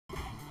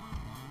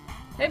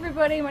Hey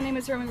everybody, my name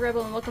is Remy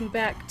Rebel and welcome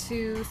back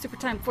to Super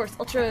Time Force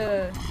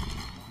Ultra!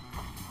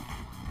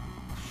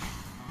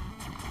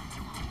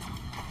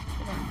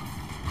 Hold on.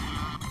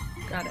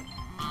 Got it.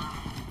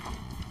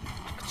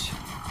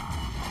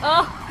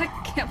 Oh, I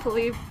can't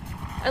believe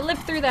I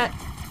lived through that.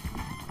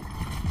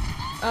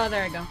 Oh,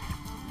 there I go.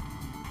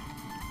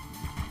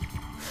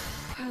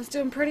 I was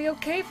doing pretty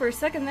okay for a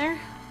second there.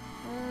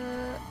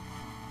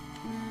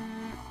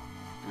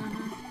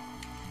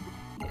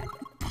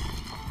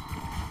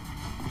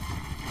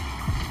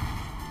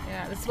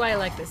 Yeah, that's why I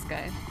like this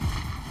guy.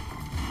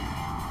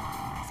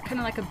 It's kind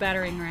of like a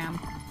battering ram.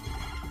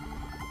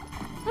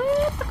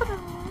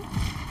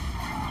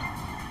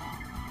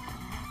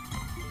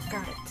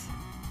 Got it.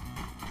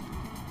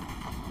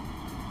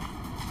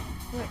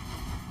 What?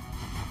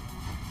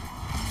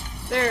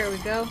 There we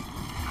go.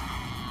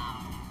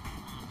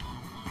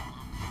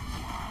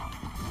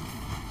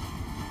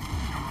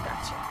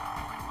 Gotcha.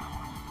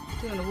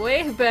 Doing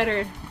way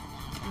better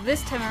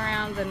this time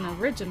around than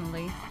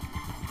originally.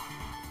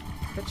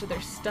 Bet you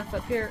there's stuff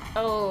up here.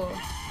 Oh,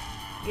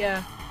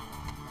 yeah.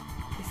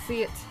 I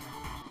see it.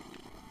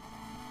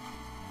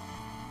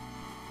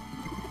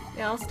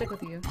 Yeah, I'll stick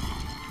with you.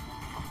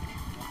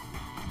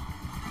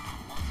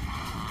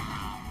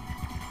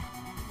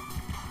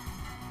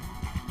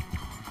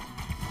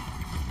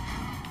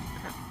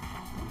 Crap.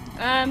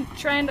 I'm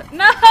trying to—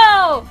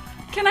 No!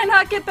 Can I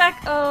not get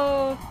back?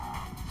 Oh.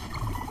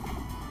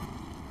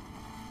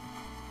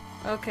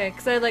 Okay,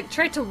 because I like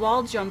tried to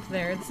wall jump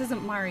there. This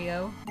isn't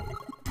Mario.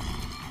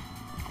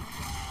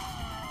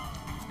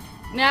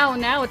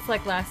 Now it's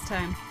like last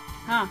time.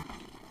 Huh.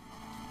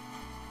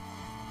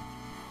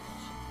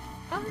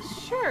 Oh,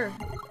 sure.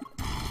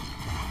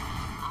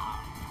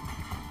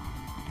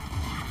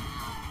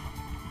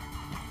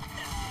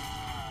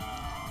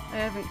 I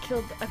haven't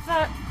killed— I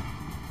thought—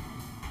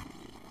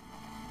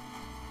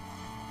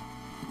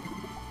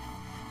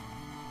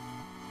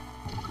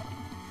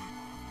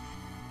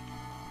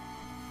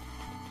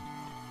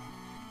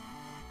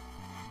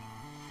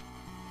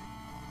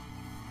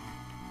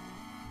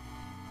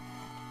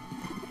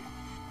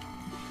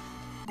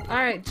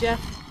 Alright, Jeff.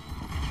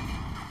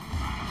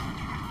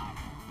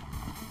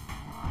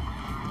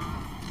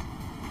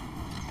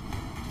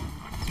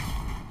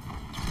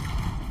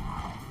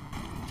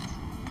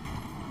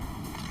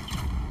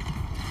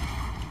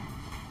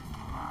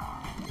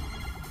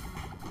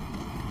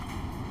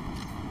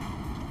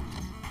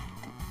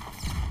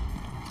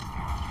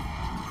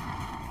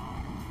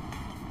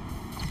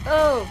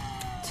 Oh!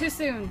 Too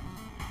soon.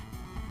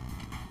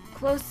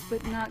 Close,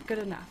 but not good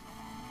enough.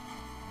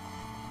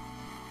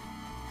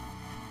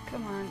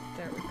 Come on,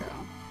 there we go.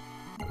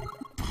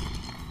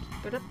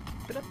 Keep it up,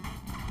 keep it up.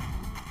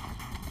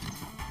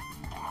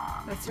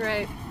 That's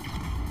right.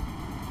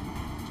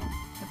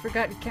 I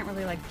forgot you can't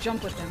really, like,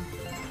 jump with them.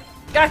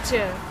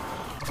 Gotcha!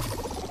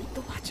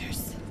 The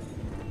Watchers.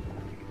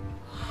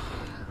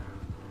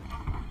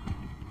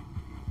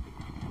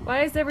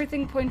 Why is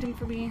everything pointing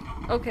for me?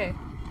 Okay.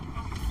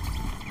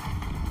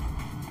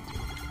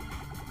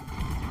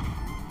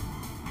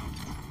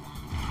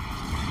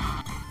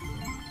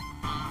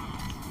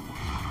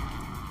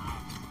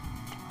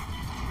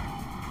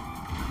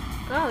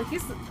 Oh,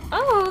 he's—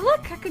 oh,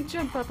 look! I could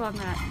jump up on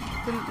that.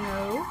 Didn't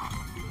know.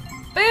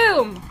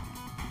 Boom!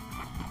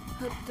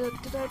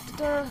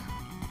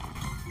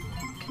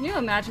 Can you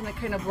imagine the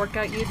kind of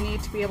workout you'd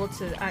need to be able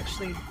to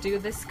actually do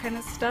this kind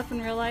of stuff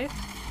in real life?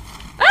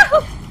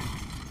 Oh!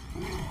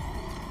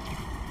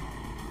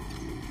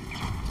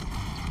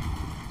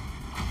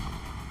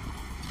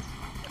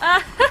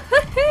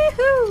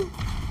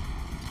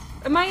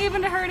 Am I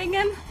even hurting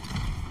him?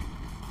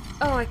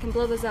 Oh, I can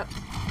blow those up.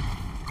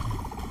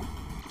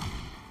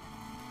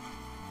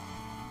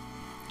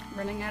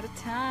 Running out of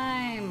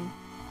time.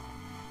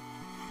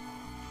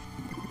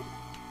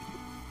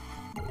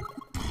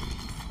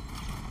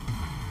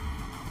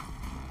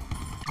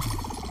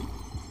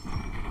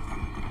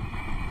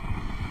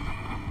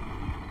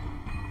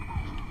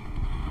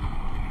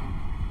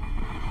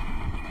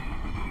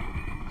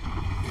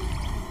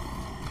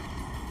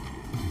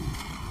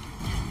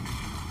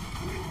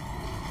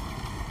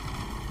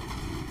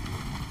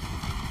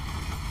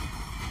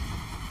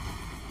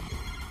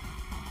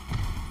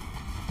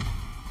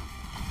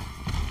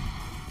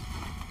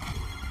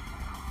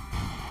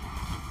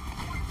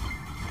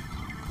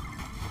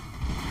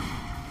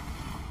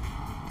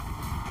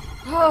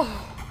 Oh.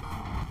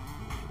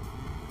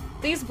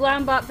 These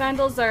Blambot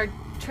Vandals are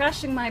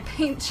trashing my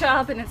paint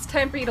job, and it's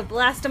time for you to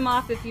blast them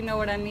off, if you know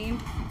what I mean.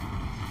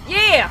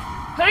 Yeah!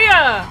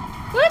 Hiya!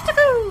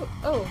 What's-a-goo?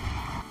 Oh.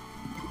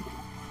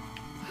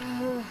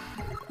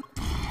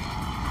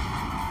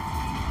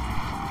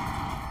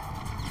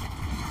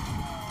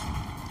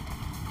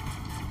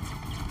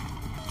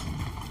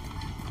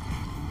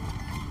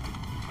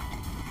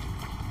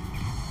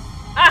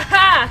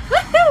 Aha!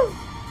 Woohoo!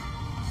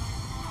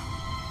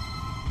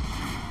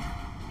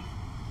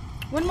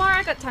 One more?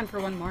 I got time for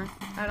one more.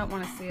 I don't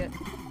want to see it.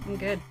 I'm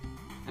good.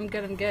 I'm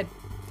good, I'm good.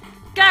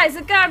 Guys,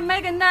 I got a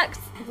Mega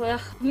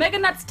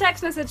Nuts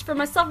text message for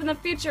myself in the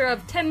future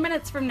of 10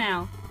 minutes from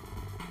now.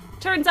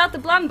 Turns out the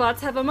blonde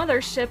bots have a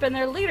mothership and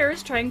their leader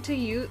is trying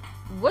to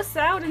wuss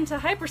out into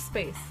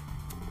hyperspace.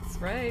 That's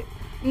right.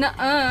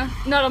 Nuh-uh.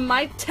 Not on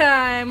my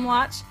time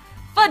watch.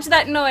 Fudge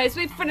that noise.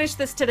 We finished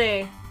this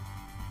today.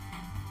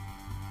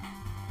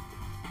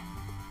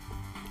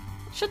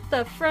 Shut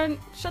the front.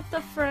 Shut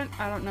the front.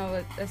 I don't know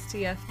what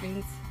STF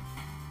means.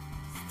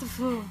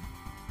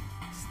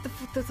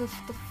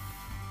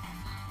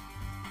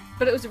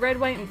 But it was red,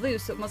 white, and blue,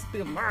 so it must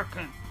be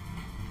American.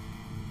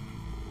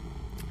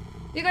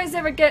 You guys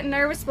ever get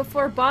nervous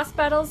before boss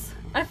battles?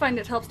 I find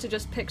it helps to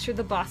just picture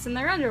the boss in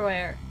their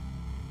underwear.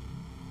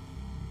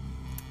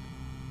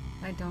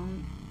 I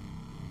don't.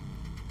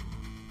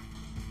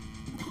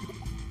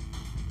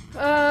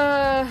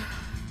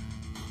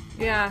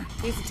 Yeah,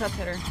 he's a tough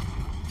hitter.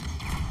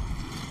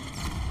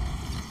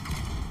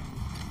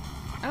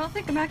 I don't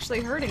think I'm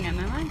actually hurting him,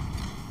 am I?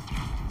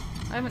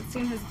 I haven't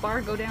seen his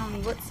bar go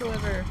down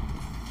whatsoever.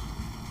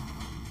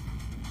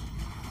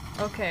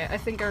 Okay, I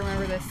think I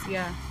remember this,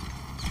 yeah.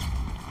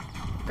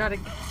 Gotta...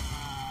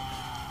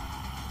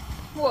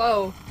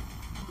 Whoa!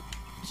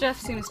 Jeff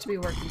seems to be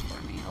working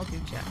for me. I'll do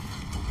Jeff.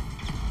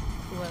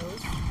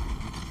 Close.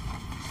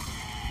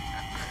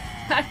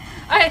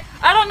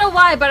 I don't know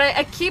why, but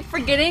I keep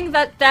forgetting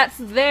that that's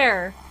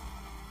there.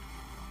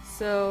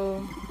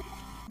 So...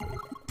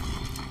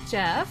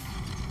 Jeff.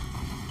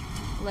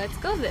 Let's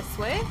go this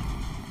way.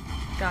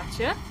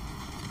 Gotcha.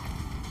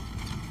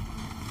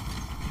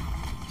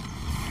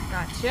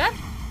 Gotcha.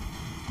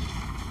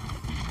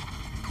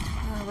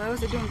 Why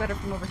was I doing better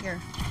from over here?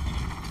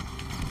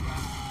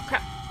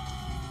 Crap.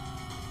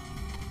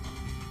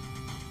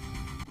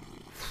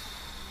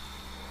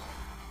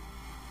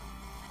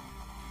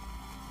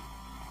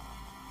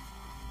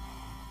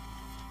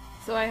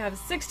 So I have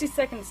 60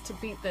 seconds to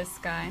beat this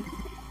guy.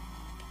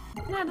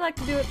 And I'd like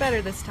to do it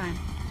better this time.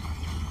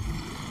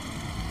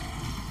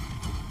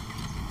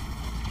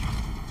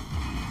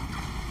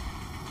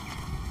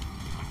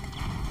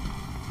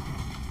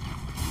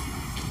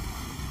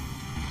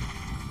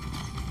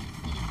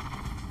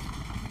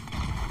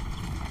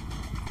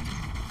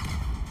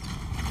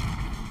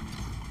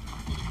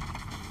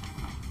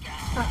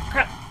 Oh,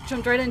 crap.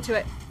 Jumped right into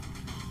it.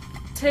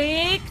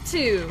 Take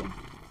two.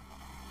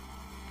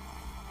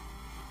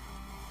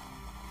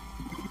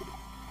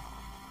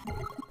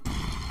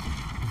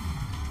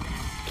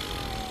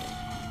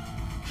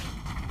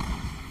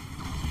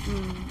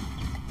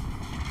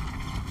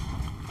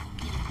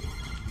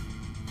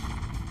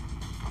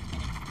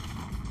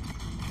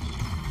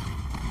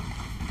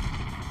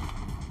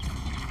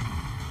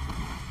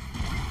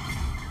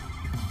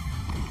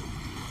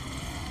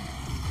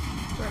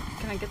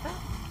 Can I get that?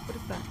 What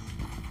is that?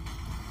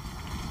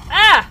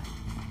 Ah!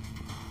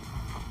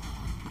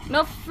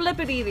 No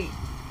flippity-dee.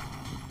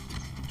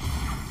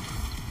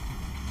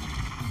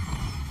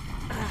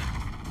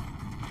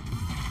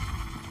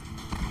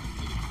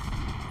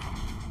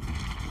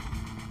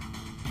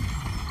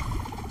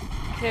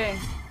 Okay.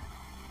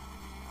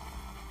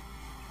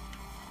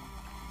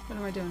 What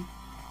am I doing?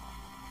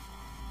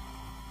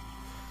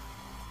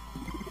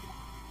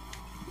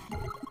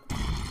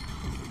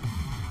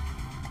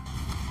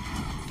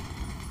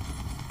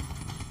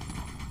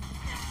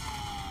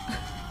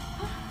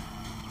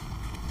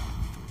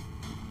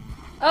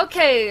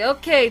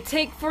 Okay,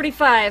 take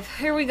 45.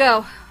 Here we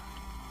go.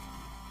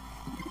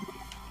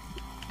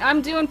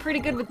 I'm doing pretty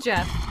good with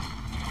Jeff.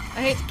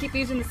 I hate to keep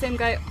using the same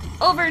guy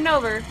over and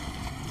over,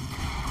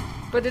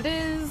 but it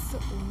is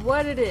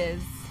what it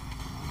is.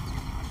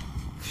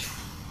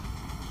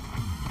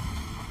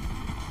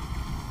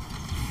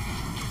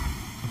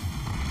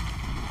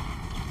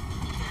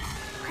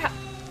 Crap.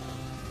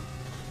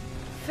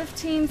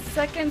 15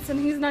 seconds and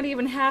he's not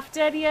even half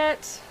dead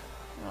yet.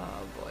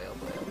 Oh boy, oh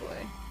boy, oh boy.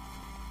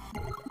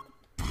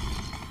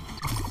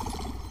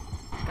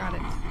 Got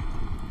it.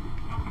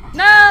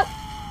 No!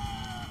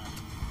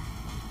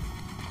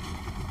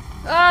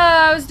 Oh,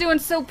 I was doing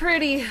so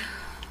pretty.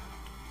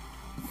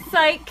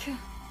 Psych.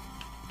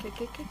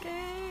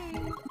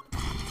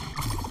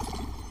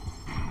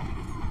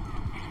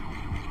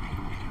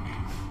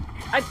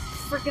 I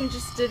frickin'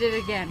 just did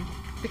it again.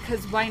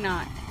 Because why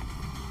not?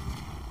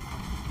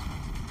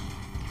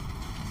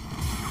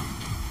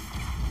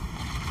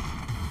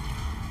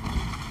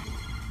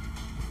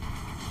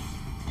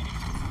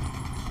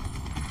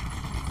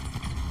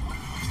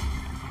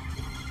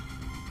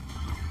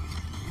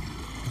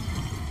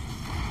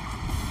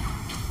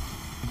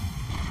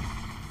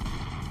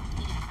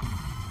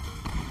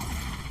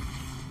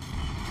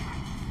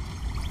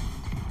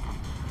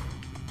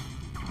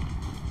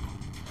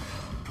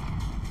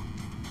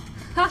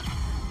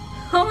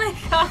 Oh my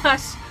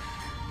gosh!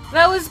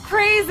 That was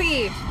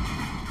crazy!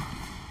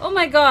 Oh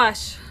my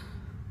gosh.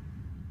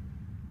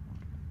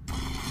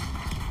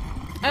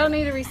 I don't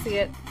need to re-see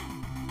it.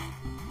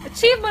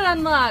 Achievement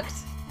unlocked!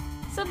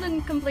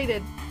 Something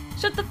completed.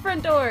 Shut the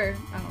front door.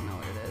 I don't know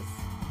what it is.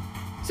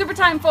 Super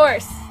Time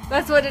Force!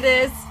 That's what it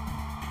is.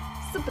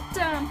 Super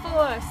Time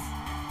Force!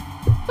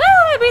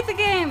 Woo! I beat the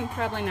game!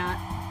 Probably not.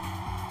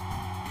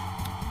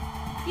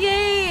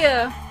 Yay!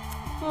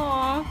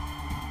 Aww.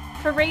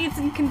 Parades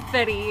and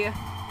confetti.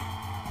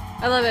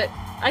 I love it.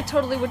 I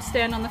totally would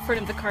stand on the front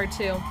of the car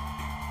too.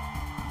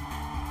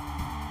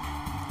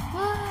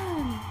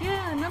 1!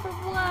 Yeah, number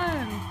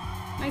 1!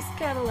 Nice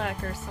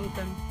Cadillac or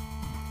something.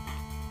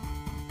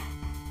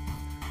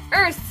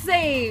 Earth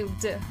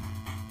saved!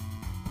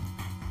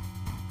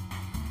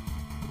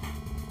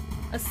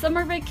 A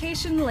summer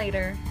vacation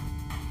later.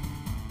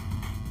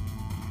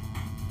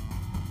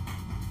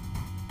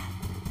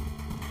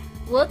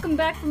 Welcome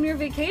back from your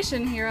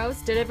vacation,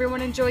 heroes. Did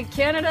everyone enjoy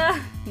Canada?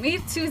 Me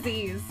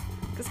too'sies.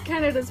 Because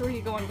Canada's where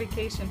you go on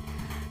vacation.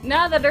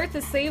 Now that Earth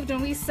is saved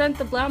and we sent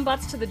the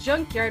Bloundbots to the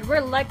junkyard,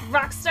 we're like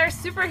rockstar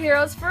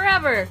superheroes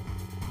forever!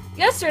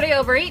 Yesterday,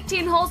 over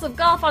 18 holes of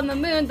golf on the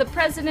moon, the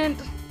president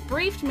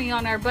briefed me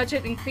on our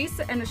budget increase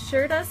and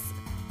assured us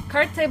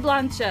carte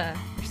blanche,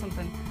 or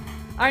something.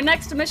 Our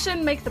next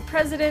mission, make the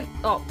present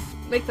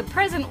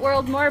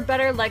world more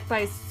better, like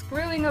by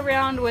screwing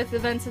around with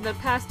events in the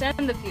past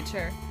and the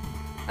future.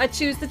 I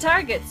choose the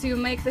targets, you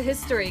make the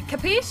history.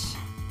 Capiche?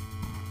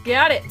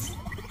 Got it.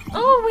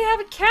 Oh, we have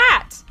a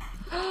cat!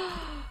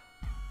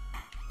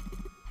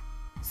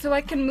 So I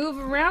can move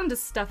around to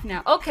stuff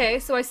now. Okay,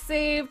 so I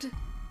saved...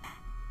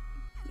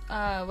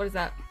 what is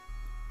that?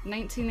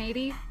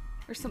 1980?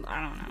 Or something?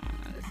 I don't know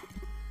what that is.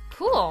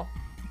 Cool.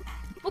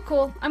 Well,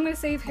 cool. I'm gonna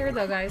save here,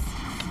 though, guys.